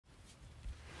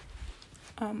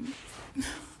Um,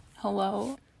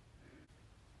 hello.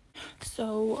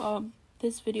 So,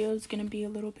 this video is gonna be a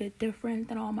little bit different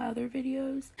than all my other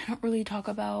videos. I don't really talk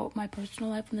about my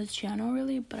personal life on this channel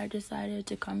really, but I decided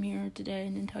to come here today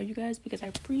and tell you guys because I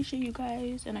appreciate you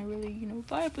guys and I really,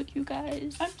 vibe with you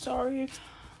guys. I'm sorry.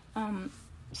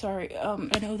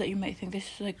 I know that you might think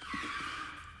this is like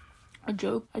a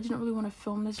joke. I didn't really want to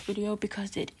film this video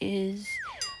because it is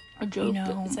a joke,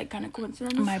 but it's like kind of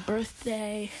coincidental. My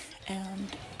birthday,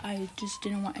 and I just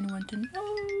didn't want anyone to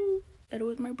know that it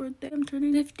was my birthday. I'm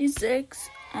turning 56.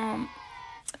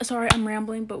 Sorry, I'm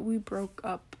rambling, but we broke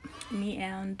up, me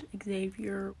and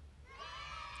Xavier.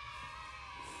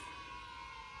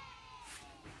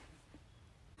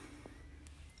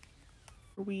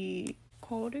 We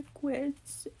called it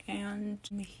quits, and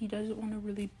he doesn't want to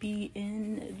really be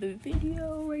in the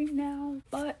video right now,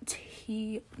 but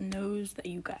he knows that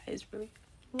you guys really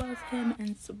love him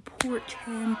and support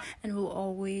him and will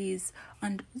always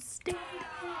understand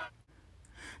him.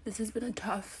 This has been a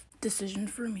tough decision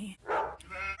for me.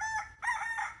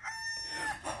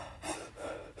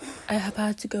 I have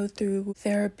had to go through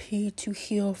therapy to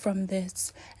heal from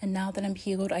this, and now that I'm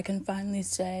healed, I can finally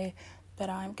say that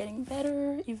I'm getting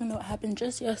better, even though it happened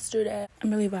just yesterday.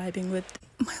 I'm really vibing with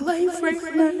my life right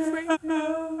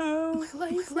now. My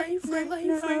life right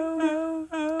now.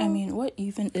 I mean, what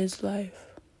even is life?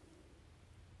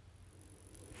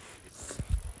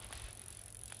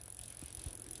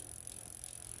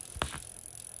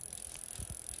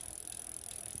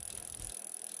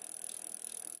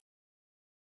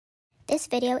 This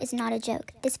video is not a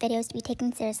joke. This video is to be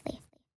taken seriously.